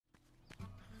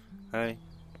Hey.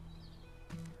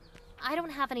 I don't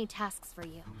have any tasks for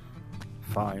you.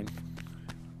 Fine.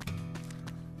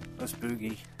 Let's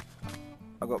boogie.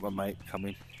 I got my mate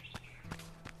coming.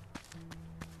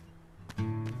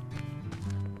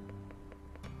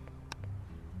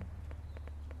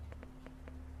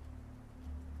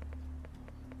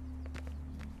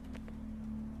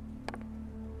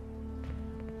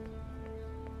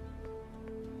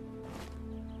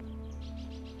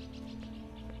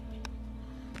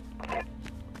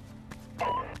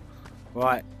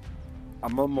 Right,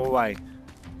 I'm on my way.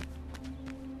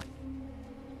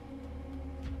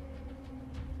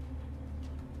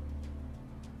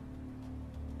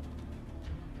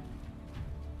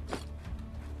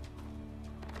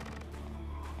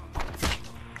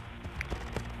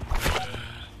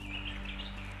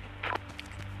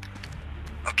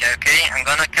 Okay, I'm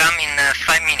gonna come in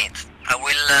 5 minutes. I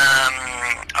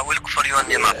will look for you on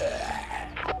the map.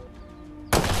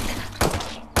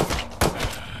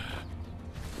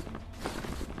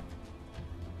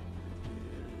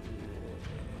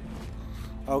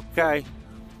 Okay.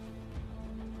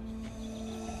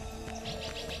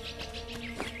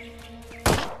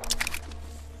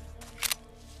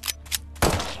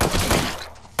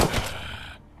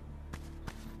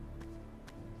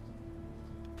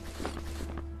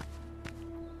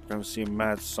 Go see a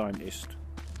mad scientist.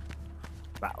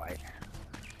 That way.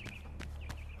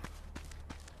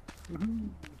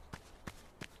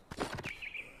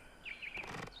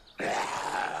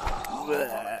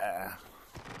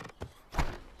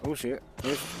 Oh shit.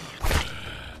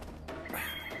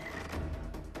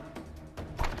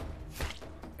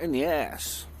 In the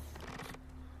ass.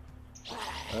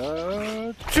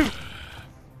 Shoot.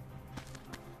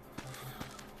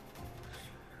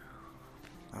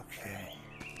 Okay.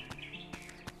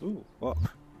 Ooh, what?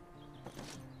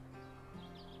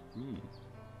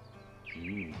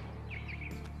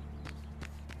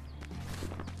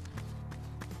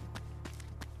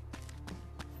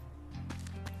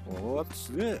 What's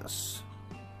this?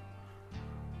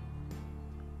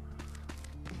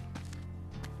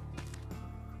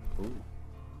 Ooh.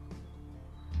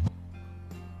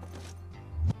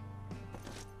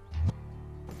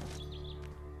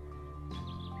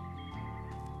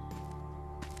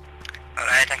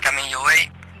 Alright, I'm coming your way.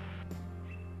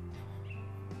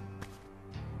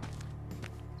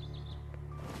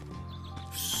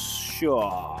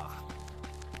 Sure.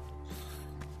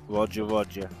 Roger,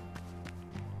 roger.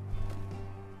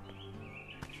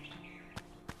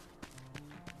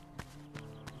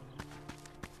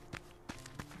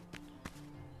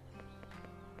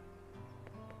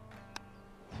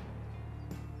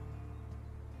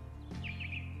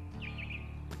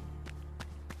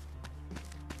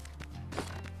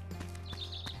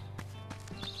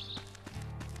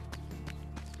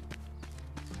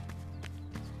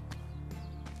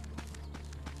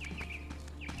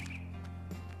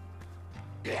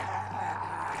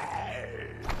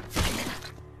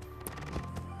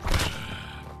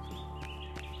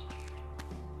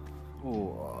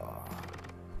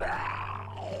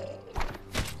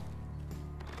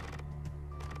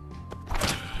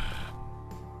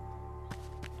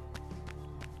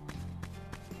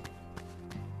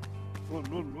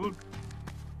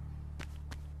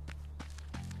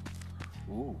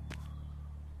 Ooh.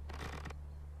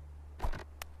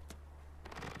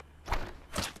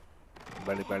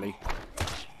 Belly, belly.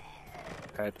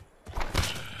 Head.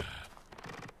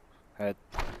 Head.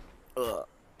 Ugh.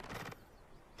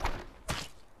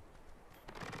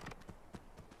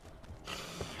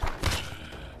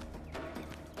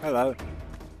 Hello.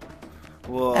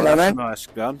 Whoa, Hello, that's man. a nice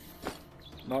gun.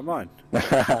 Not mine.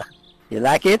 You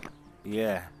like it?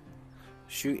 Yeah.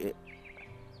 Shoot it.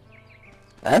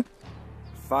 Huh?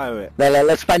 Fire it. Well,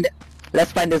 let's find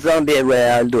the zombie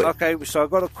where I'll do it. Okay, so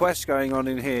I've got a quest going on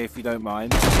in here, if you don't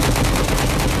mind.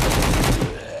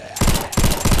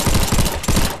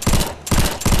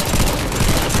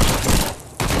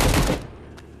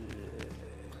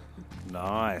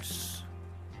 Nice.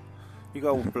 You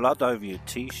got blood over your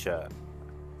t-shirt.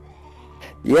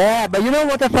 Yeah, but you know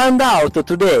what I found out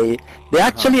today? They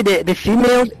actually the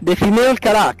female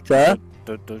character.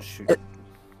 Don't shoot.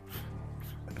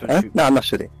 Don't shoot. No, I'm not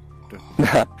shooting.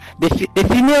 the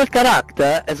female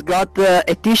character has got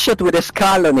a t-shirt with a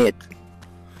skull on it.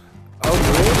 Oh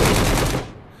really?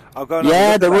 I'll go and have a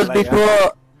Yeah, look there at was that later.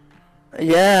 before.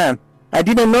 Yeah, I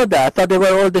didn't know that. I thought they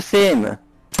were all the same.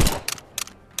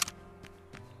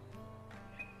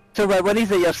 So, what is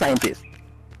your scientist?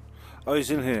 Oh, he's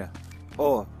in here.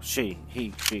 Or she,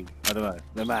 he, she. I don't know.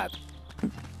 They're mad.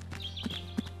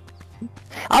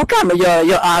 How come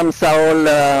your arms are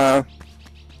all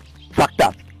fucked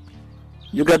up?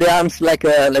 You got the arms like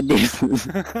this.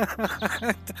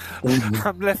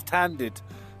 I'm left-handed.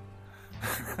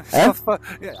 Huh?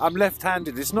 Yeah, I'm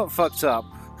left-handed. It's not fucked up.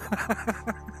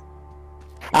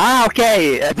 Ah,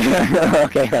 okay.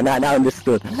 Okay, now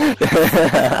understood.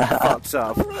 Fucked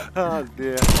up. Oh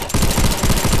dear.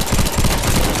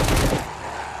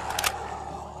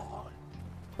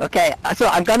 Okay, so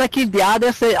I'm gonna kill the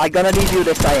others. I'm gonna leave you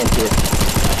the scientist.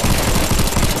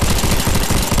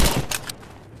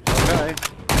 Okay.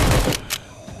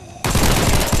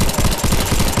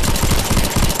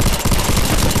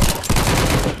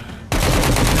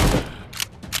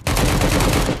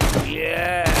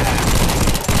 Yeah.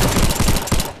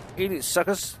 Eat it,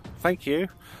 suckers. Thank you.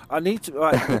 I need to.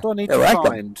 Right, what do I need to You're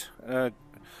welcome. find?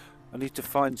 I need to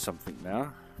find something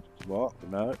now. What?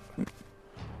 No.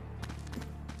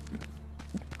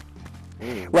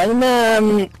 Ooh. When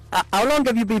how long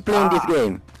have you been playing this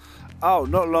game? Oh,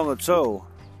 not long at all.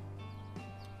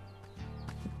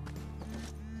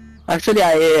 Actually,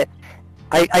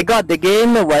 I got the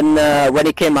game when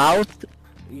it came out,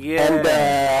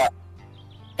 Yeah.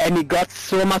 and it got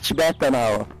so much better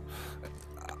now.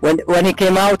 When it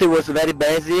came out, it was very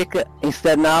basic.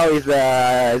 Instead, now it's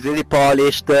really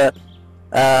polished. They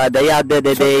added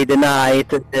the day, the night,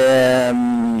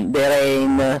 the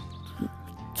rain.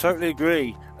 Totally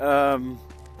agree. I'm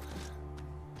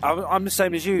the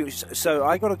same as you. So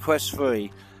I got a Quest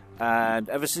 3, and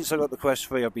ever since I got the Quest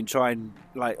 3, I've been trying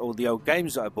like all the old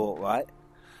games that I bought, right?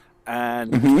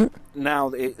 And now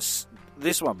it's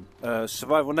this one,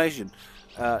 Survival Nation.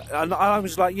 And I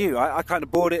was like you. I kind of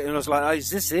bought it, and I was like, oh, "Is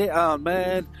this it? Oh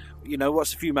man!" You know,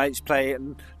 watched a few mates play it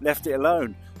and left it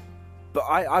alone. But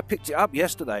I picked it up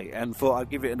yesterday and thought I'd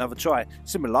give it another try.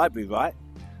 It's in my library, right?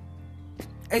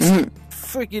 It's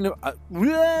freaking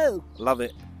whoa! Love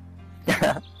it.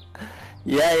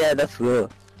 Yeah, that's cool.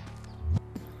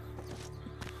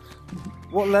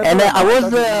 What level? And am I was,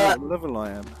 don't know what level I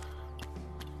am.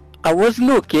 I was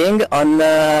looking on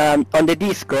the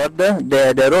Discord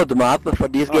the roadmap for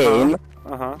this game,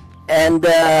 and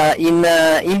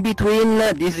in between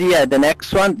this year, the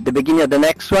next one, the beginning of the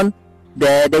next one,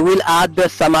 they will add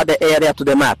some other area to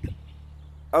the map.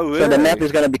 Oh really? So the map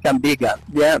is gonna become bigger.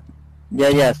 Yeah.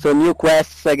 So new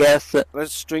quests, I guess.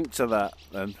 Let's drink to that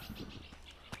then.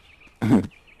 No,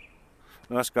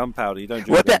 that's gunpowder. You don't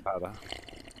drink What the- gunpowder.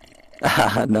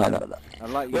 No. I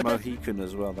like your Mohican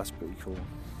as well. That's pretty cool.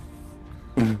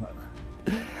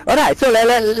 All right, so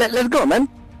let's go, man.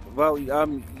 Well,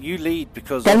 you lead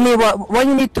because Tell me what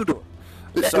you need to do.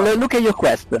 So- Look at your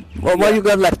quest. What you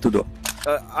got left to do?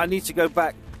 I need to go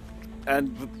back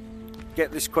and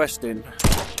get this quest in.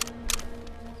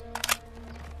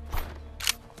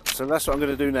 So that's what I'm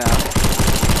going to do now.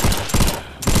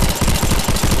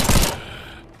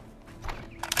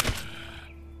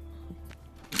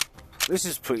 This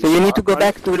is pretty. So you need to smart, go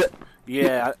right? back to the.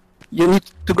 Yeah. You need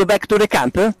to go back to the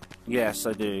camp. Huh? Yes,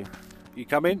 I do. You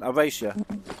come in? I'll race you.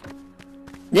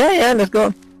 Yeah, let's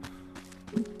go.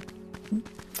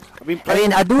 I've been I playing.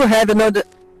 mean, I do have another.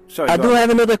 Sorry, I go do on. have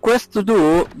another quest to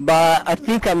do, but I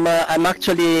think I'm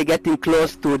actually getting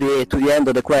close to the end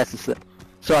of the quests,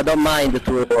 so I don't mind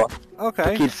to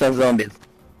Okay. kill some zombies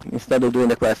instead of doing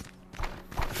the quest.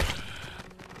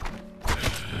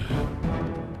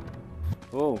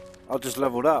 Oh, I just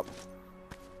leveled up.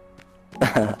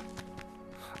 I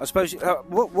suppose.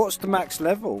 What's the max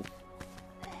level?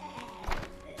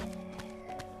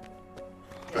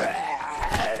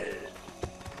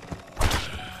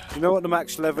 Do you know what the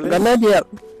max level is? Maybe,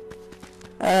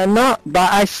 no, but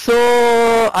I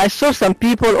saw some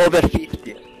people over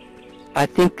 50. I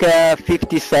think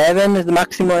 57 is the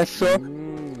maximum I saw.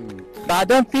 But I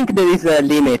don't think there is a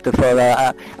limit for.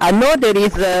 I know there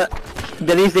is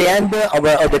the end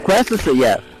of the quest, so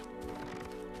yeah.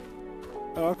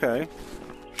 Oh, okay.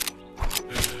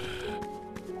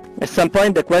 At some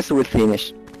point the quest will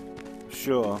finish.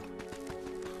 Sure.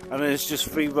 And then it's just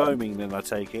free roaming, then I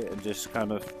take it, and just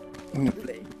kind of.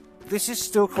 This is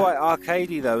still quite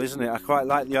arcadey, though, isn't it? I quite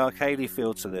like the arcadey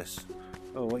feel to this.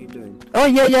 Oh, what are you doing? Oh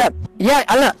yeah.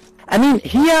 I mean,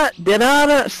 here there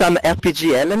are some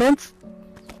RPG elements,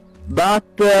 but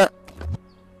they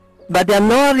are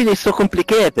not really so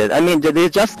complicated. I mean,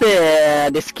 there's just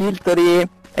the skill tree,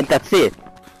 and that's it.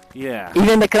 Yeah.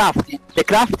 Even the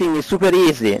crafting is super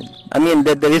easy. I mean,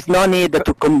 there is no need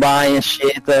to combine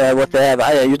shit,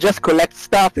 whatever. You just collect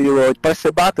stuff, you press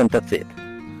a button, that's it.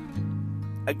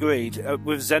 Agreed.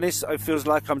 With Zenith, it feels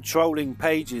like I'm trolling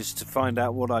pages to find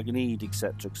out what I need,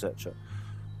 etc., etc.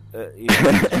 You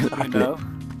know.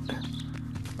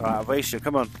 Alright, Avacia,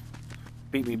 come on.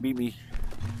 Beat me.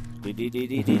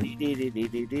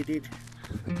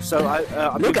 So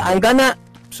Look, I'm gonna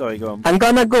sorry, go on. I'm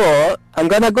gonna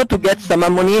go to get some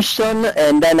ammunition,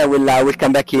 and then I will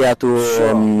come back here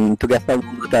to get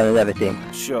some water and everything.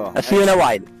 Sure. I'll see you in a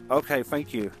while. Okay,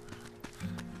 thank you.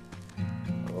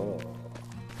 Oh.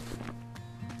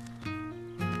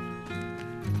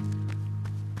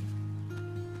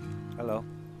 Hello.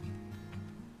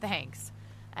 Thanks.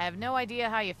 I have no idea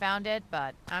how you found it,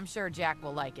 but I'm sure Jack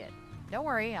will like it. Don't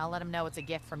worry, I'll let him know it's a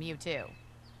gift from you, too.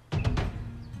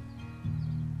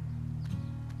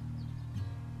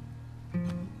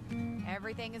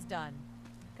 Everything is done.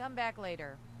 Come back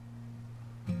later.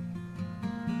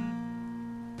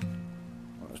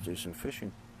 Let's do some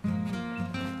fishing.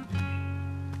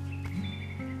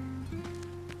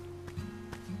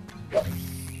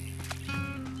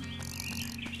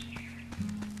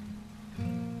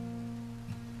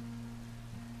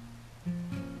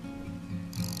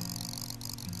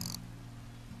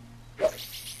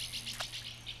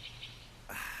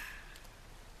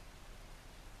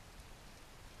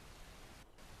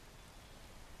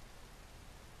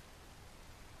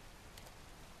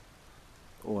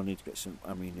 Oh, I need to get some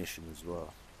ammunition as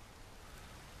well.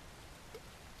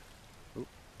 Oop.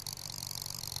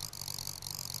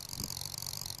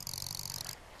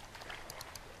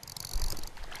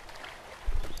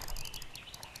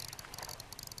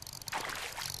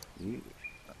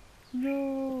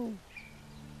 No.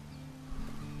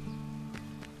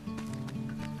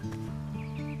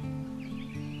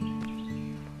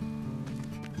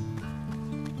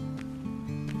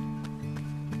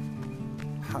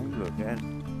 Hunger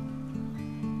again.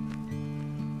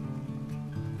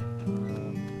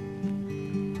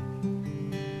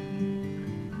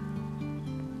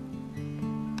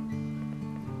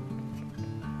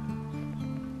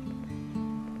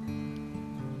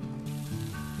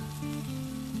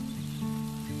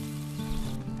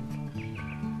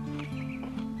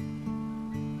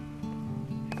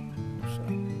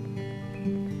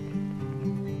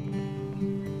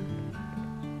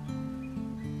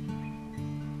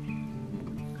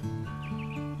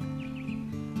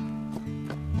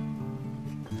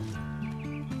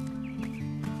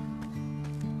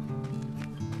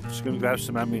 Just going to grab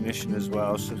some ammunition as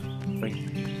well. So I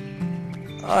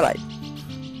think. All right.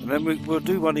 And then we'll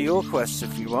do one of your quests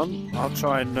if you want. I'll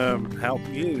try and help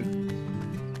you.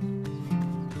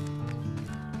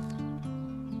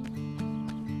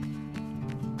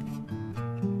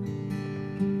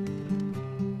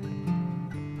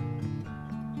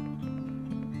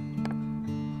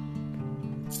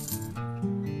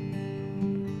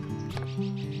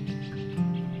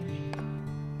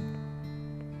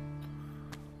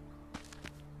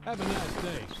 Have a nice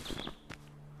day.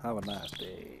 Have a nice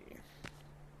day.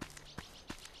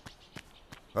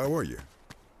 How are you?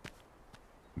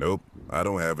 Nope, I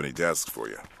don't have any tasks for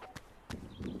you.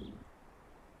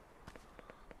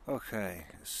 Okay,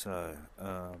 so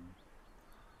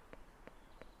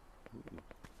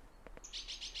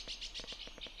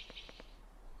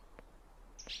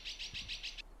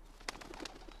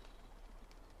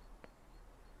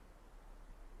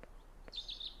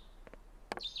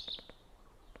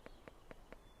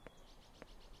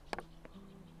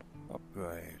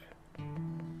upgrade.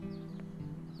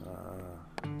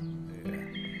 Yeah.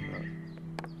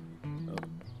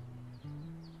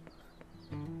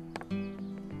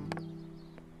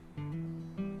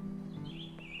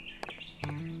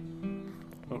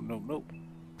 No.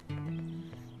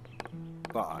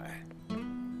 Buy. I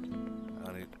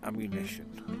need ammunition.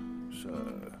 So,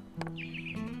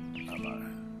 ammo.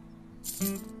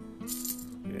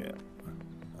 Yeah.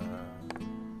 I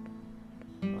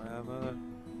have a.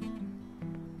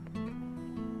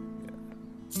 Yeah.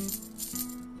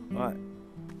 Right.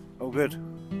 All good.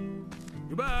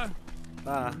 Goodbye.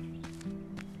 Bye.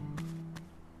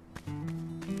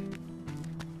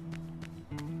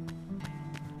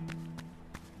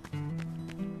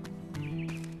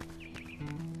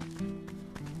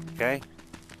 Okay.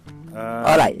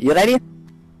 All right. You ready?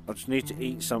 I just need to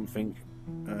eat something.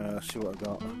 See what I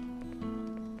got.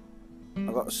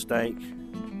 I got a steak.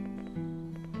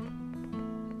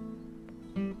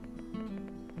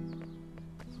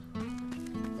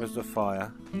 Where's the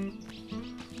fire?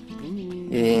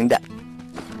 In that.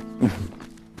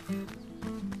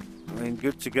 I mean,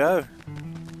 good to go.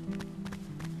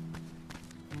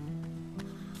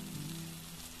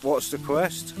 What's the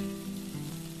quest?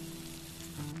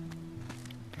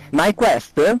 My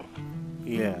quest.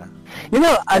 Yeah. You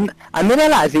know, I'm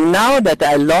realizing now that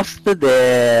I lost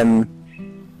the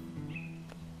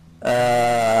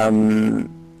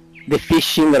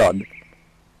fishing rod.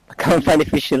 I can't find the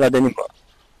fishing rod anymore.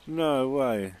 No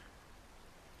way.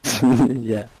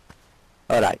 Yeah.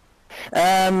 Alright.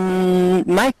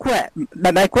 My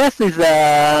quest is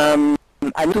I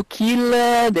need to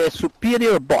kill the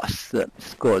superior boss.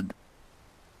 It's called,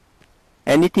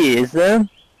 and it is. Let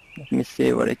me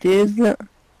see what it is.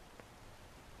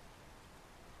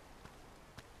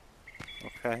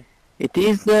 Okay. It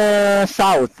is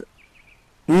south,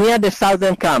 near the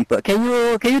southern camp. Can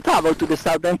you travel to the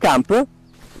southern camp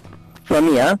from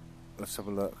here? Let's have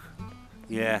a look.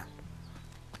 Yeah.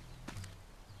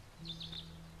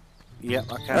 Yep,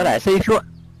 I can. Alright, so if you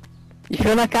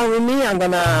wanna come with me, I'm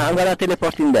gonna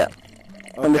teleport in there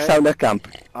on the Okay. southern camp.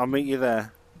 I'll meet you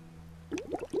there.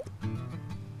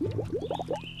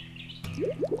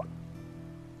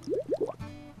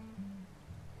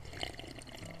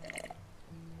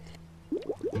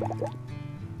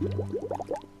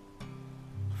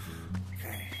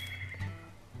 Okay.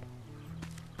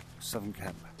 Southern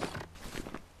camp.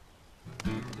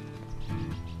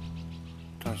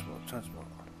 Transport.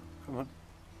 Come on.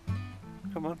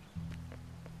 Come on.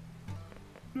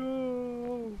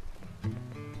 No.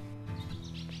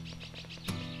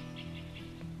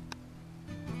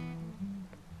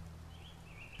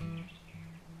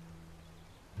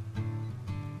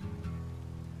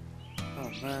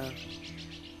 Oh man.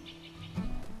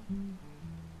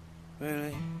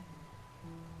 Really?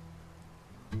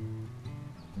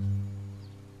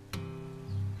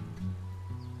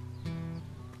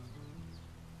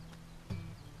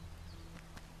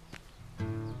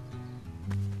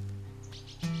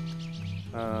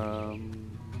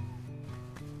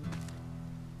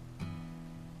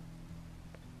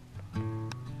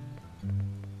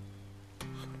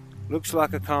 Looks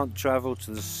like I can't travel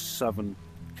to the southern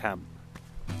camp.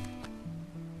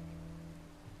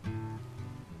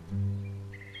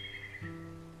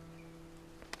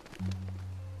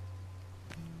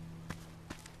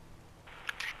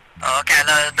 Okay,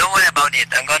 don't worry about it.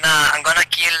 I'm gonna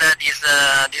kill this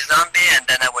zombie, and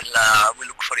then I will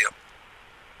look for you.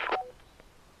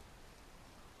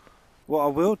 What I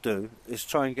will do is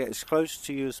try and get as close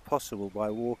to you as possible by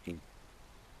walking.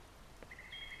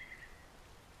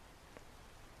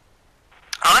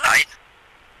 All right.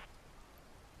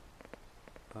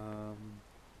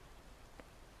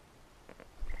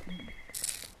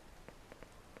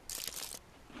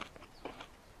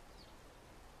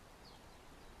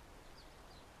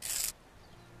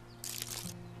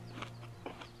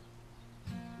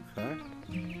 Okay.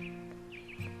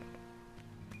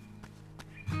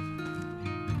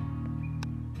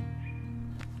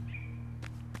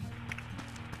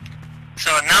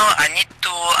 So now I need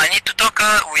to talk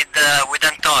with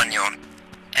Antonio,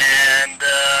 and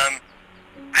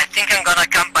I think I'm gonna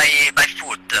come by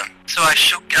foot. So I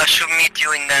should meet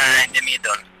you in the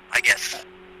middle, I guess.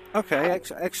 Okay,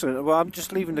 excellent. Well, I'm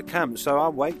just leaving the camp, so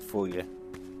I'll wait for you.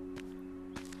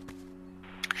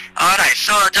 All right.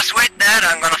 So just wait there.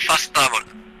 I'm gonna fast travel.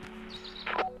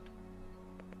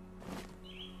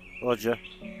 Roger.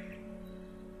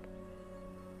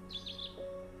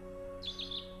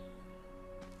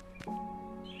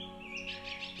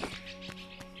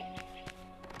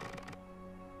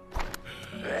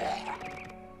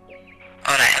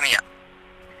 All right, I'm here.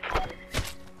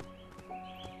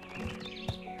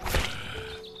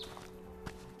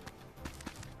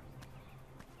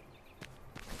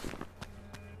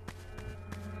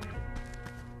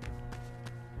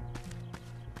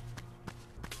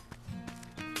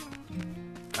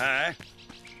 Hi.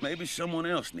 Maybe someone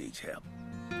else needs help.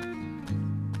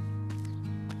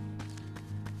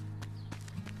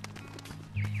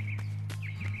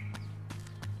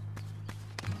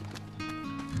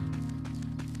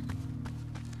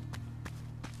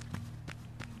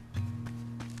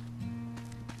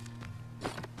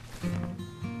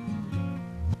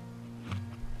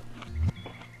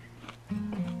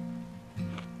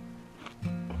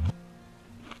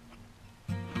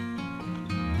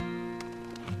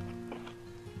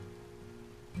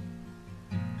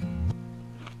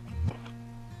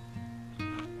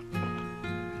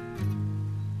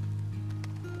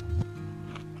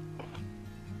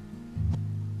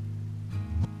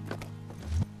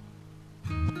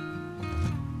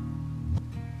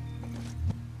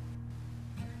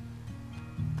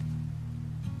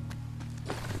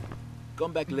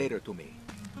 Come back later to me.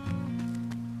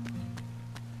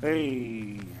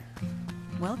 Hey.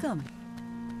 Welcome.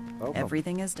 Welcome.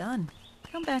 Everything is done.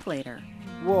 Come back later.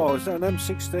 Whoa, is that an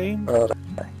M16?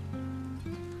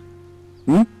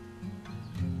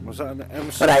 Was that an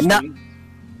M16? Alright, now.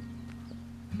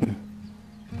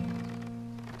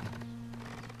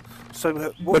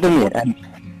 So, What do you mean?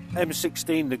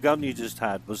 M16, the gun you just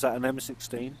had, was that an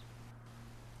M16?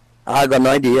 I got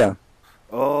no idea.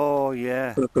 Oh,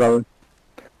 yeah. No problem.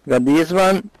 Got this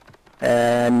one,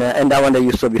 and that one that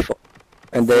you saw before.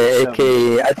 And the 47. AK,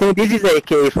 I think this is the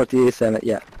AK-47,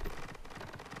 yeah.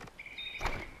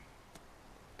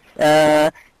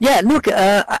 Yeah, look,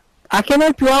 I can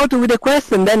help you out with the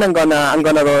quest, and then I'm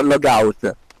gonna log out.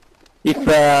 If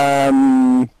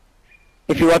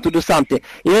you want to do something,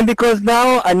 even because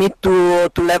now I need to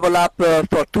level up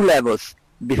for 2 levels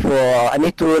before I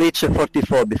need to reach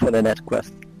 44 before the next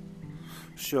quest.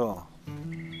 Sure.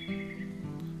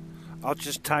 I'll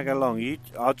just tag along.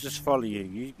 I'll just follow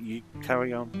you. You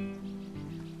carry on.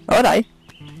 All right.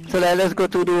 So let's go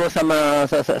to do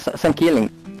some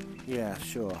killing. Yeah,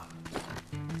 sure.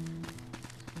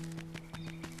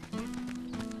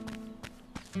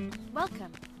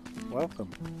 Welcome. Welcome.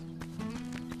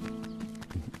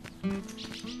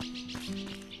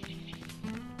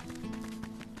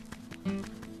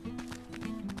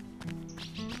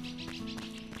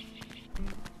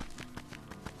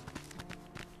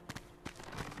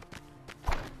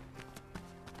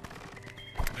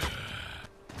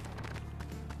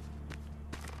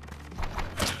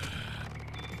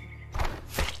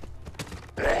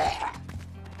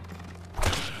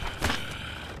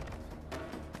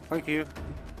 Thank you.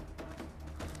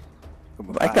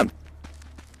 Come back. Welcome.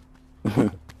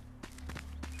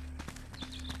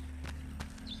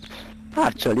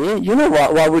 Actually, you know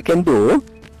what we can do?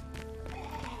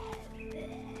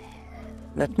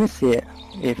 Let me see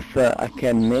if I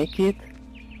can make it.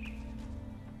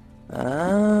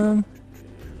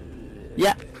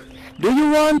 Yeah. Do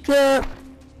you want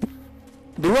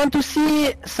to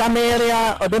see some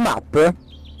area of the map?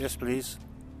 Yes, please.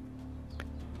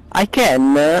 I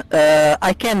can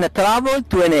travel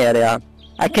to an area.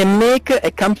 I can make a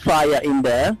campfire in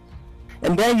there,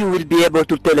 and then you will be able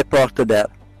to teleport there.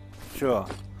 Sure.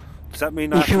 Does that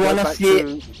mean I have If you to go wanna back see-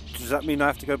 to? Does that mean I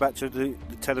have to go back to the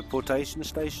teleportation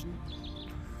station?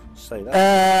 Say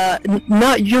that.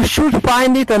 No, you should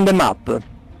find it on the map.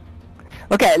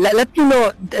 Okay, let me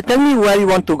know. Tell me where you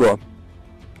want to go.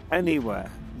 Anywhere.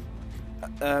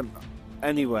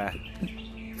 Anywhere.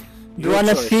 Do you want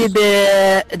to see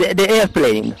the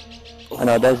airplane? I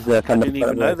know that's the I kind didn't of.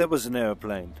 even know there was an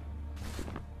airplane.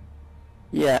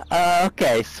 Yeah.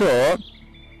 Okay. So.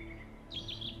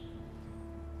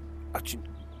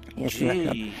 Yes,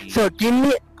 Gee. so give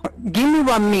me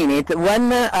 1 minute. When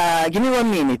give me 1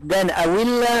 minute, then I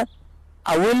will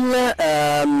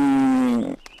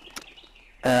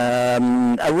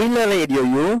radio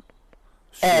you,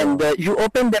 Sure. and you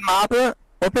open the map.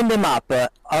 Open the map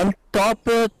on top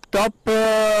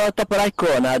right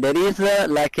corner. There is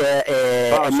like a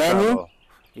Fast menu travel.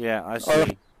 Yeah, I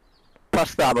see.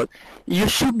 fast travel. You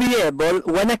should be able,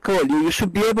 when I call you, you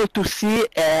should be able to see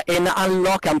an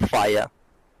unlock campfire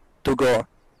to go.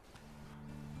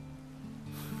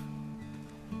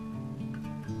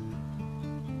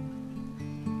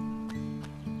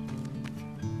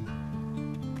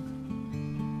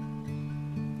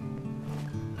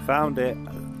 Found it.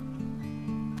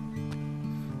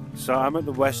 So I'm at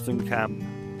the Western camp.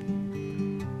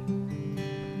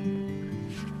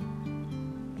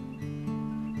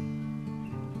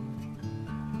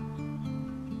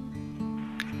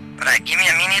 Right, give me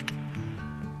a minute.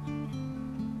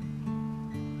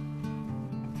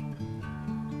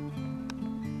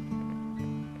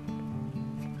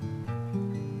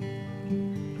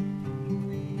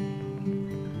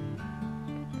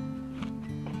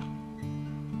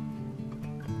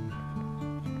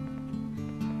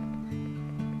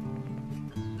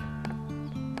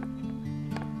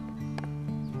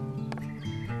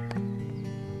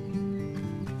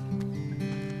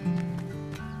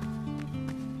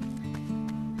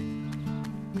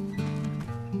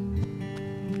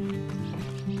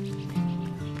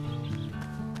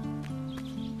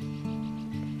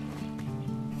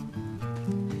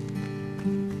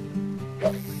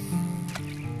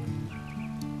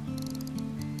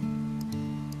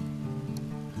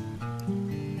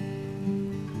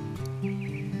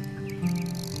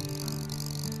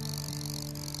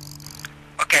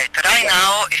 Okay, try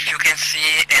now if you can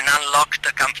see an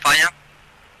unlocked campfire.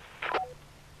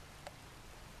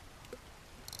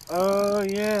 Oh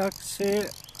yeah, I can see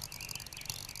it.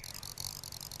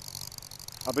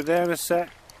 I'll be there in a sec.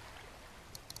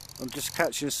 I'm just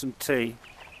catching some tea,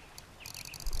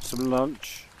 some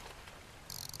lunch,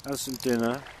 and some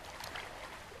dinner,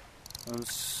 and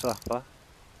supper.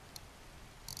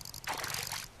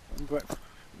 And breakfast.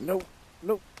 No,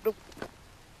 no, no,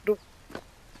 no.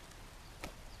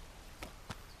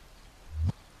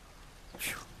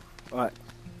 Phew. Right.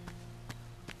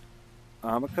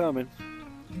 I'm a-coming.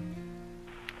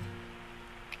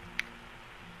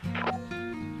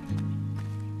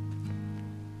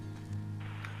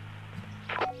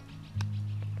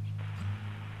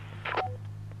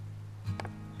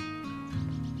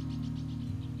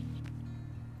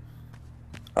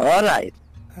 All right.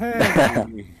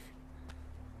 Hey.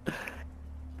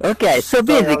 Okay, so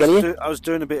Sorry, basically, I was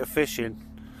doing a bit of fishing.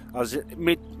 I was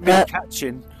mid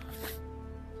catching.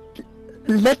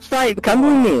 let's try. Come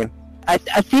with me. I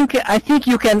think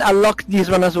you can unlock this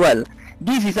one as well.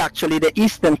 This is actually the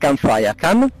Eastern campfire.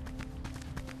 Come.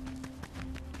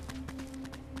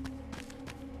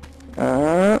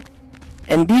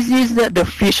 And this is the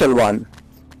official one.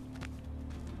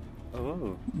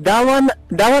 Oh. That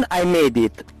one I made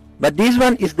it, but this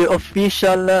one is the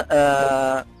official.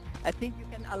 I think you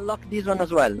can unlock this one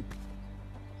as well.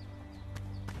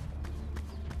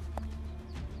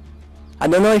 I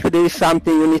don't know if there is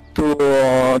something you need to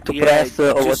press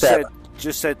or whatever.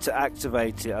 Just said to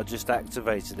activate it. I just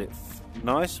activated it.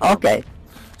 Nice. Okay.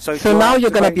 So now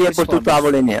you're gonna activate be this able to one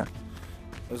travel in here.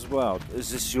 as well.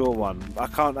 Is this your one? I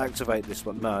can't activate this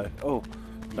one. No. Oh,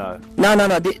 no.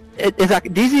 No.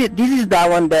 Exactly. This is the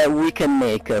one that we can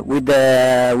make with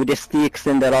the sticks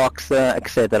and the rocks,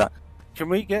 etc. Can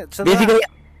we get to Basically,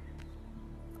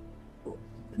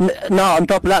 that? no, on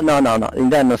top of that, no. In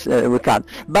there, no, we can't.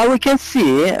 But we can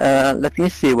see. Let me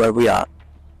see where we are.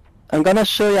 I'm gonna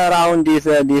show you around this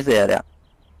area.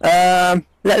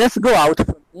 Let's go out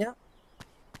from here.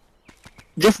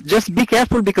 Just be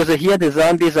careful because here the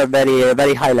zombies are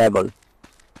very high level.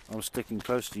 I'm sticking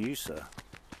close to you, sir.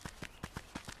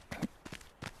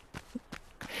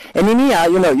 And in here,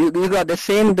 you got the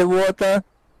same in the water,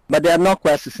 but there are no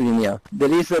quests in here.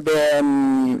 There is that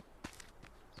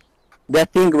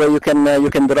thing where you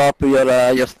can drop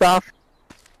your stuff.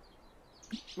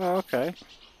 Oh, okay.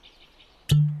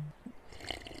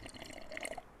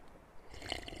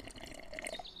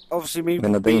 Obviously, me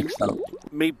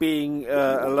being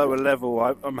a lower level,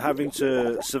 I'm having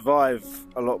to survive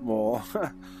a lot more.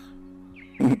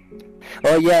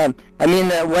 Oh yeah, I mean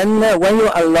when you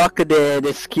unlock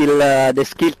the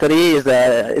skill tree is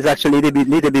actually a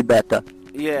little bit better.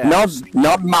 Yeah.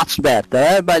 Not much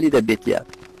better, but a little bit, yeah.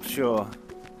 Sure.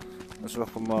 Let's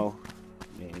rock and roll.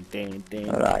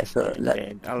 Alright, so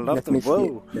I love the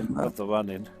whoa. Love the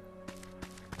running.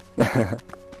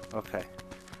 Okay.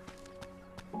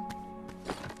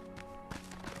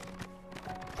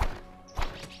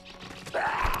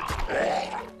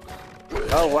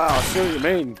 Oh wow, I see what you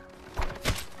mean.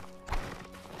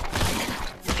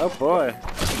 Oh boy.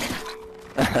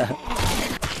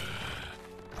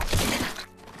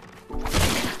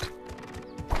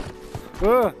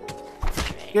 Oh,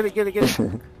 get it.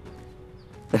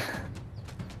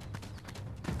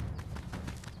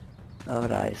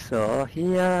 Alright, so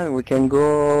here we can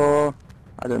go.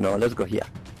 I don't know, let's go here.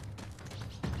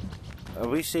 Are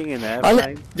we seeing an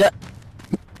airplane?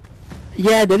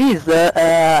 Yeah, there is.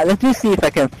 Let me see if I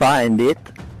can find it.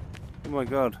 Oh my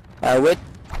god. Wait.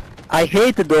 I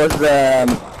hate those.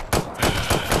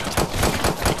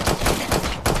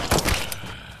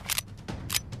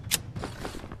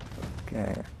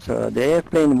 Okay, so the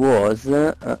airplane was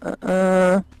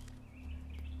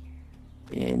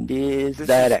in this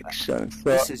direction.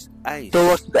 This is ace.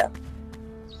 Towards them.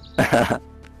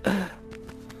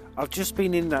 I've just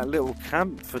been in that little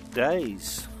camp for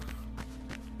days.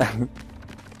 I'm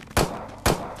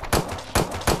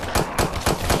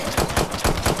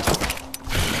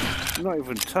not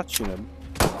even touching them.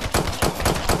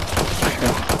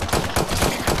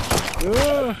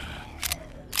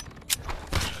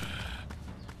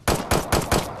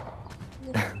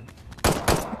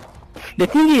 The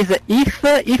thing is,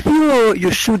 if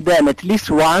you shoot them at least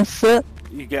once,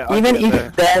 even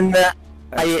if then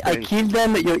I kill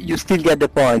them, you still get the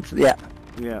points. Yeah.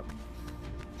 Yeah.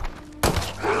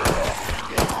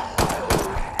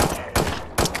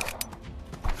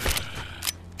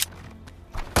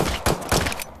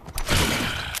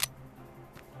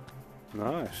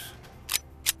 Nice.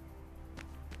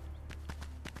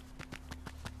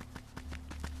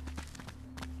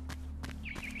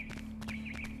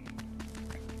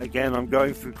 Again, I'm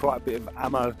going through quite a bit of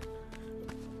ammo,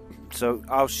 so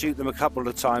I'll shoot them a couple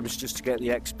of times just to get the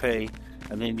XP,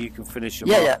 and then you can finish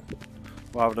them up,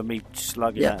 rather than me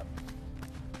slugging out.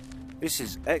 This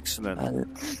is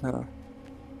excellent.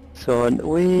 So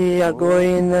we are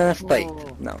going straight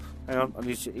now. Hang on, I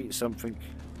need to eat something.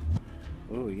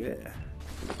 Oh yeah.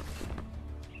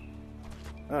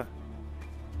 Ah.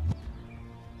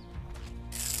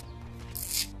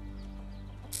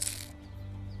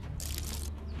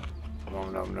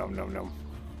 Nom.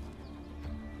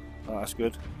 Oh, that's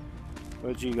good.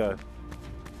 Where'd you go?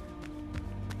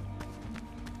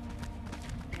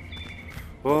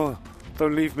 Oh,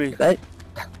 don't leave me. Right.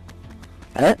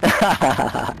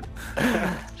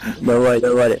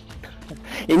 Don't worry.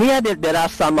 In here there are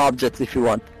some objects if you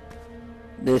want.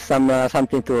 There's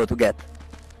something to get.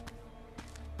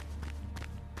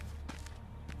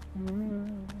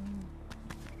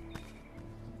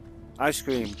 Ice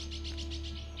cream.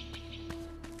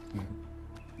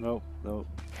 No.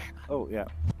 Oh, yeah.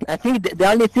 I think the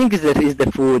only thing is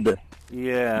the food.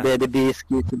 Yeah. The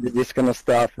biscuits, this kind of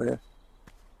stuff.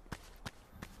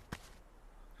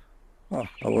 Oh,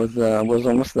 I was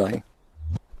almost dying.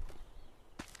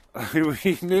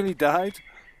 He nearly died?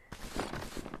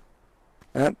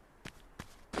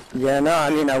 Yeah, no, I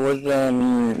mean, I was,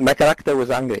 my character was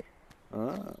hungry.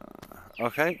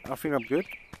 Okay, I think I'm good.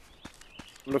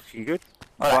 Looking good.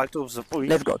 All right. Vitals are... Oh,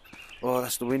 Let's go. Oh,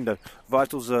 that's the window.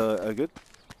 Vitals are good.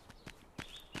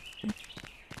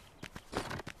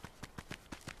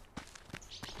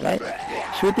 Right?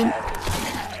 Shooting.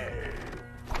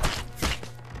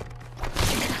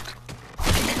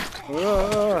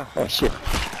 Oh, shit.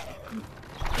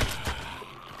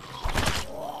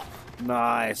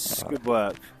 Nice. Good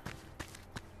work.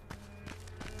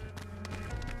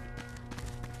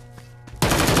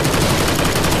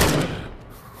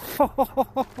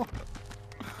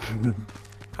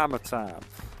 Hammer time.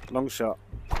 Long shot.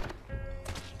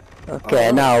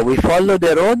 Okay, now we follow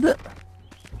the road.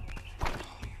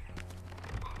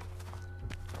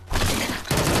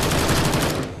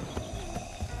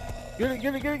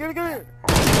 Get it!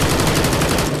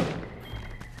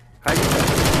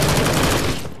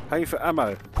 How you for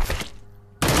ammo?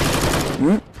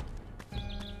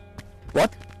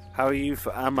 What? How are you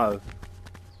for ammo?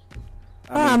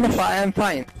 I'm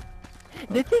fine.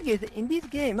 The thing is, in this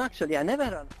game, actually, I never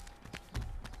run.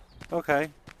 Okay.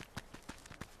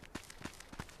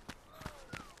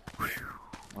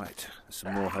 Right,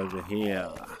 some more over here.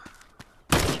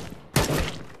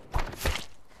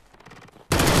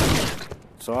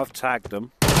 So I've tagged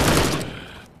them.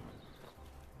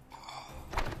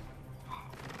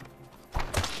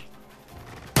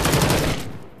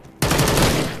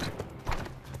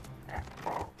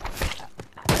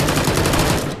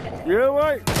 You're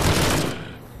right.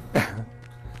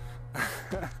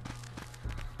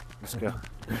 Let's go.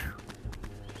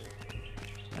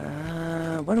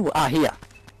 Here.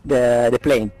 The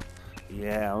plane.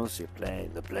 Yeah, I want to see a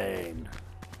plane. The plane.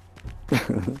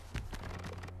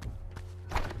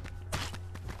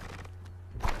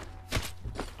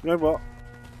 You know what?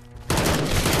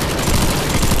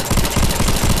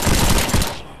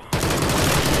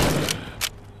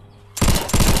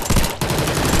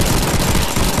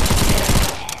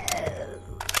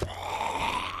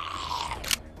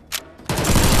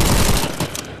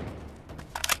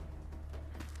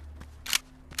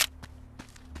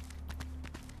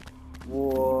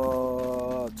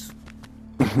 What?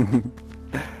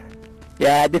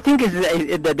 Yeah, the thing is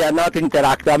that they are not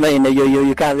interactive. I mean,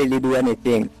 you can't really do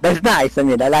anything. That's nice. I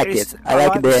mean, I like it. I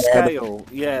like the scale.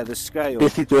 Yeah, the scale. The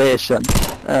situation.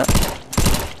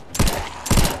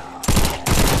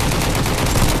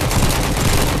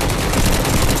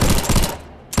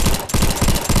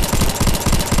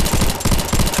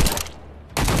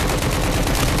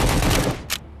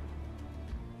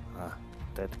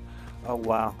 Dead. Oh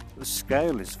wow, the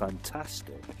scale is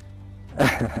fantastic.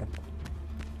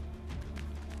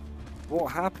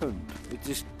 What happened? It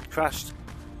just crashed.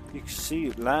 You can see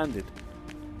it landed.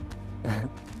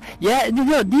 Yeah,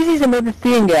 this is another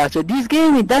thing actually. This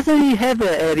game, it doesn't really have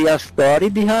a real story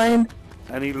behind.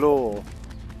 Any lore?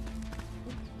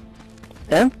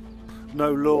 Eh?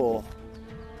 No lore.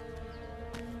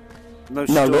 No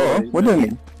No story. lore? What do you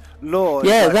mean? Lore.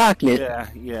 Yeah, like, exactly.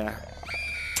 Yeah.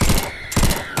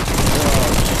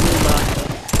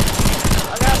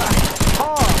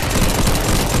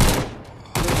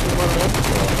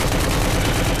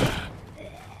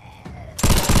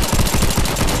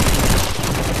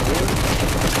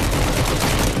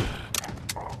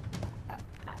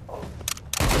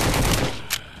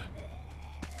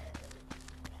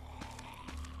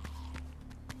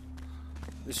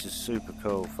 This is super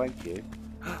cool, thank you.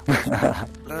 Look,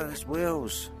 there's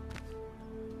wheels.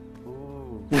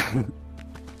 Ooh.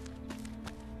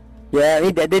 Yeah,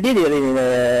 they did it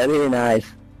really nice.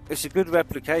 It's a good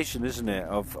replication, isn't it,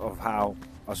 of how,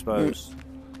 I suppose.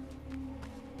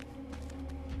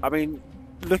 I mean,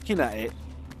 looking at it,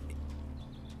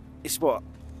 it's what,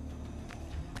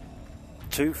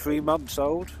 2-3 months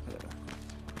old?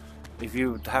 If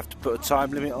you would have to put a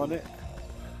time limit on it.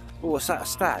 Oh, what's that, a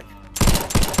stag?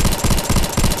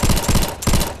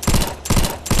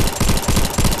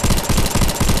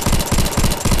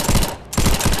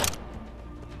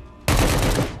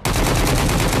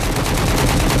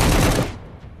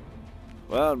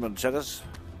 Well, Manchegas.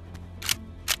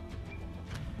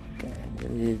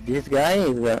 This guy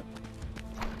is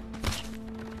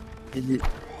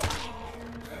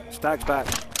Stag's back.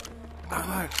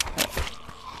 Oh,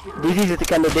 This is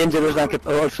kind of dangerous anche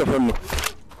also for me.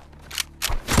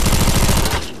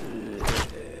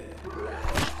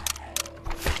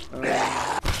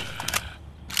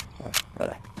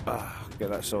 get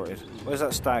that sorted. Where's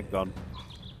that stag gone?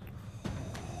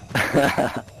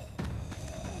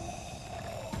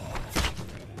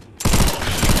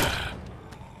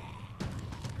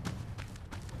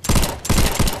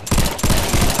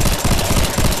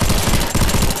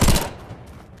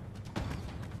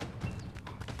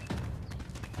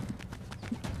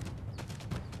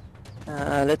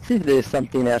 Let's see if there's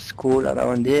something else cool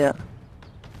around here.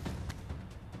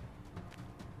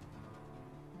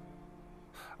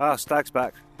 Ah, stag's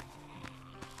back.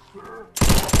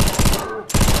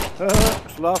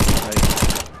 It's laughing at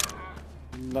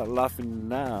me. Not laughing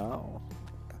now.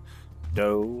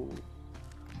 No.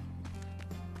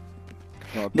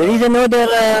 Not There is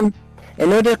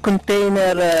another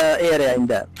container area in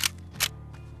there.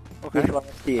 Okay. If you want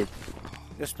to see it.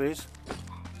 Yes, please.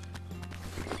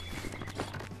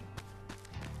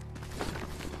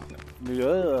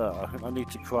 Yeah, I need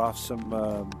to craft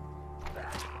some.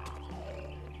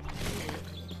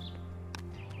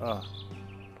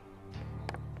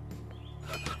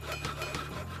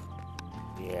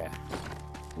 Yeah.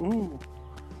 Ooh.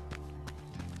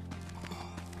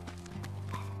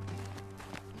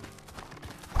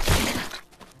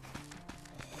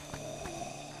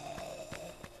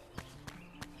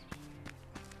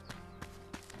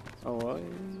 All right.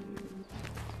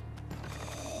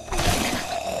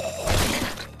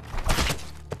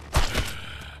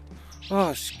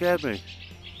 Oh, it scared me.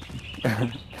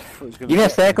 Give me a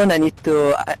second. I need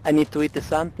to eat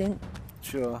something.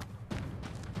 Sure.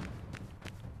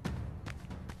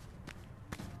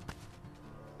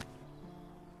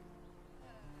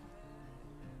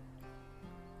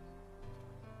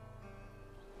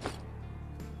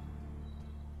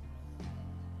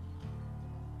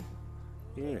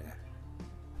 Yeah.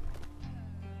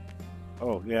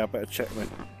 Oh, yeah, I better check me.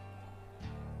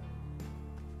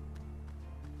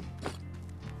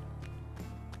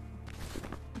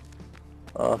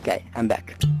 Okay, I'm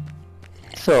back.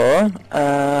 So,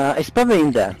 it's probably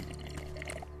in there.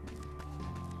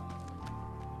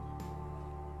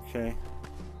 Okay.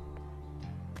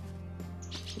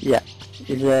 Yeah,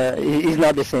 it's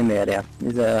not the same area.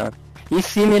 It's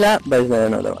similar, but it's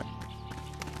another one.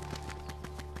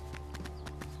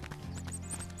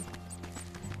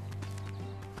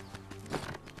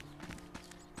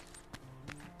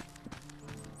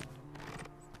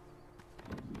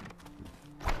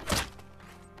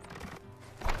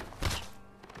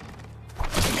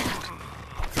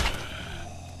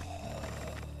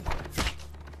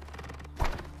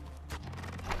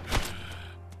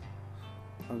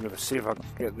 I'm going to see if I can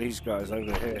get these guys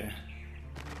over here.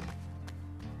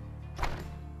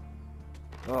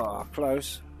 Oh,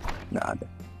 close. No,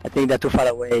 I think they're too far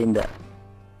away in there.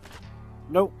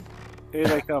 Nope. Here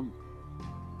they come.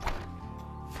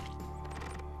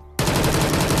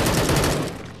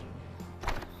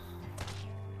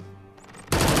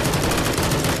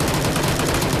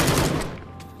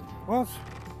 What?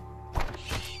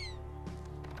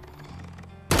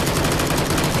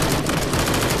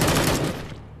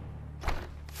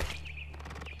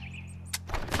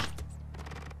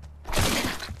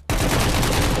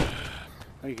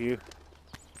 Thank you.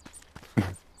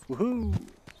 Woohoo!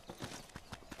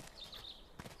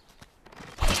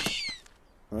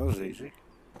 That was easy.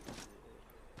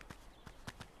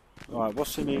 Alright,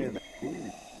 what's in here?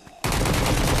 Ooh.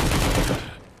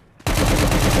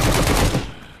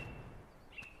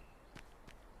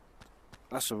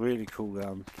 That's a really cool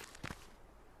gun.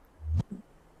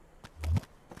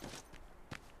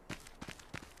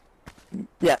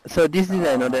 Yeah, so this is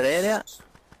another area.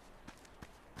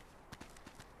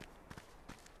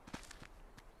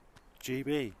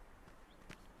 GB.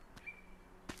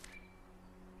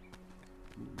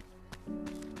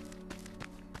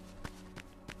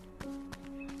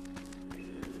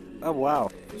 Oh wow.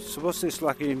 So what's this,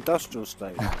 like an industrial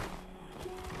state?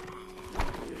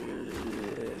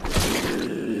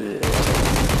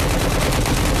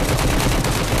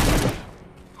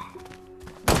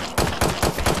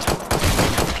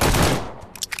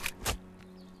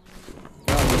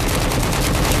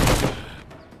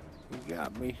 You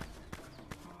got me.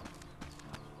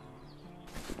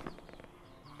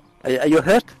 Are you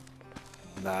hurt?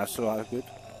 Nah, it's alright, good.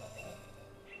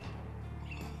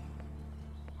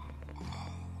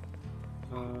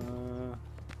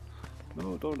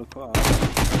 No, don't look far.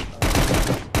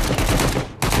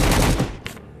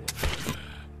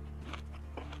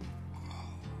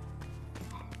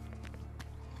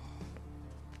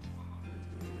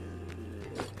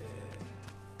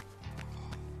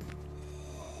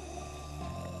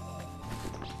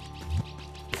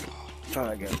 Try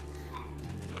that again.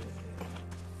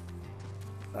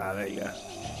 Ah, there you go.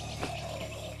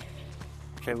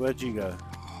 Okay, where'd you go?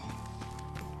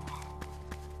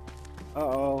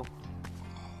 Uh-oh.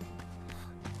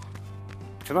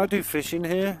 Can I do fishing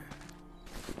here?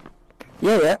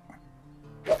 Yeah.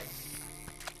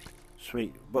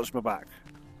 Sweet. What's my back?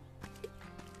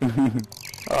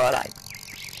 Alright.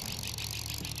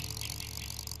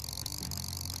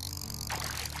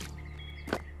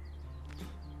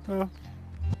 Oh.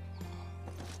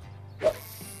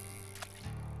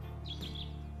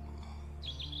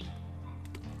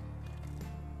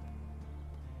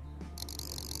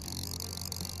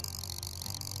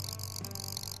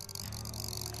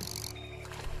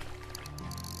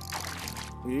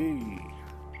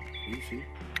 Easy.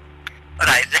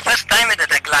 Alright, the first time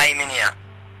that I climb in here.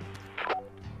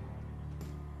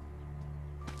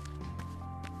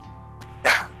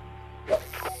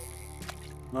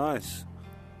 Nice.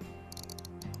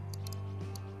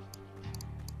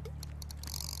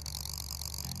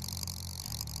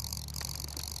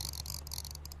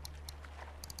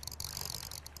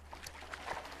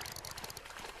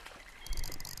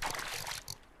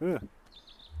 Yeah.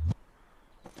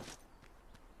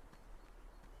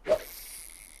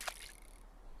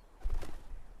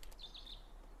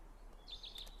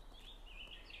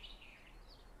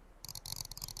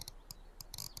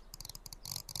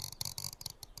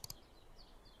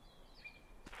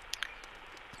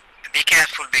 Be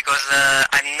careful because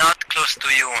I'm not close to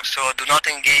you, so do not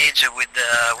engage with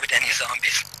any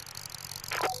zombies.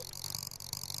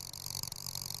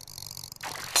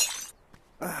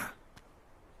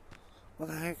 What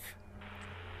the heck?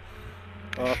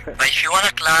 Okay. But if you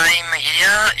wanna climb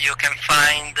here, you can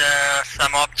find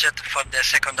some object for the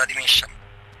secondary mission.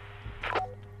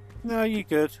 No, you're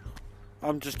good.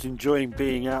 I'm just enjoying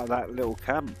being out of that little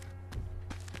camp.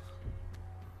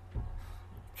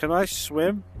 Can I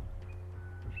swim?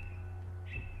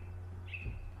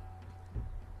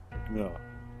 No.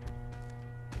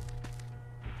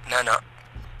 No.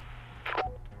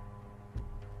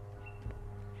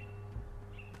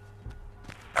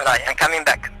 Alright, I'm coming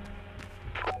back.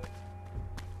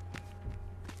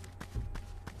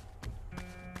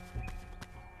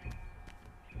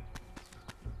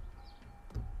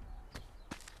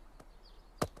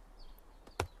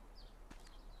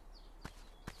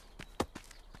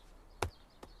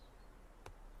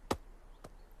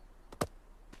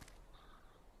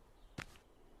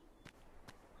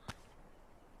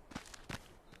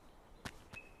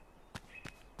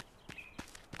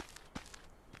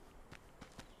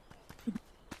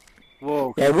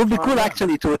 Whoa. Yeah, it would be cool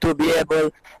actually to be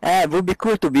able. It would be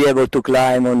cool to be able to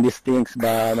climb on these things,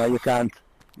 but no, you can't.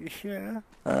 Yeah.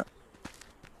 I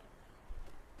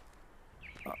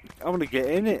want to get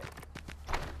in it.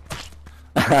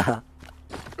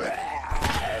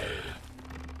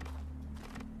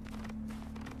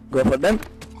 Go for them.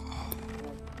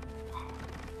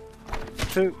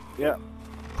 2. Yeah.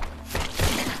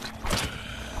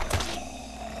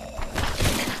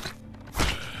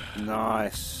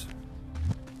 Nice.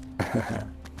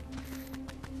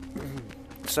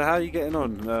 So how are you getting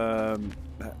on?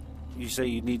 You say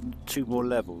you need 2 more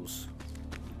levels.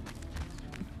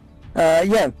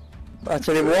 Yeah.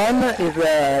 Actually, one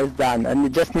is done, and you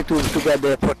just need to get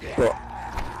the 44.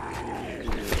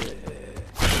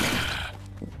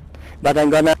 But I'm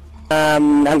gonna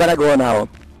go now.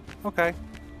 Okay.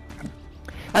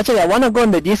 Actually, I wanna go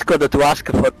on the Discord to ask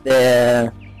for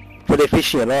the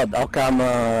fishing rod. How come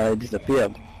it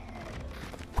disappeared?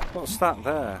 What's that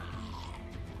there?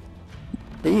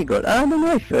 The eagle. I don't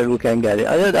know if we can get it.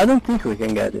 I don't think we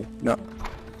can get it. No.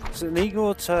 Is it an eagle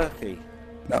or turkey?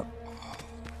 No.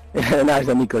 No, it's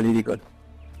an eagle.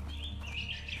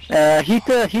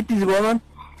 Hit this woman.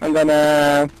 I'm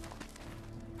gonna.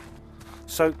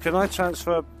 So can I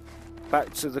transfer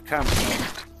back to the camp?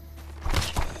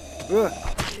 Ugh.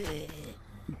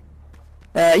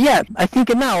 Yeah, I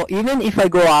think now, even if I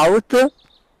go out,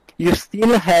 you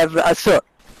still have...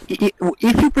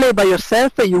 if you play by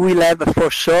yourself, you will have for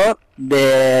sure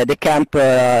the camp,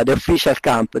 the official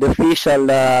camp, the official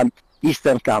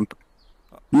Eastern camp.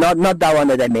 Not that one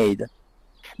that I made.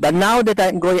 But now that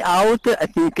I'm going out, I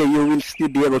think you will still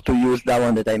be able to use that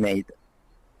one that I made.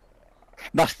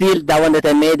 But still, that one that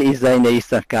I made is in the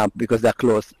Eastern camp because they're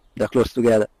close. They're close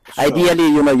together. Sure. Ideally,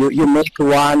 you make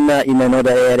one in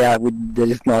another area there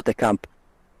is not a camp.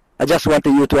 I just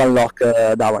wanted you to unlock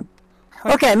that one.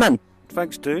 Okay, man.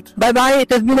 Thanks, dude. Bye bye. It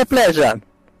has been a pleasure.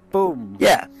 Boom.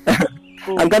 Yeah.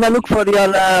 Boom. I'm gonna look for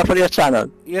your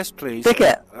channel. Yes, please. Take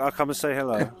care. I'll come and say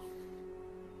hello.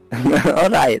 All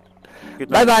right. Good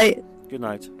Bye night. bye. Good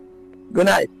night. Good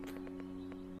night.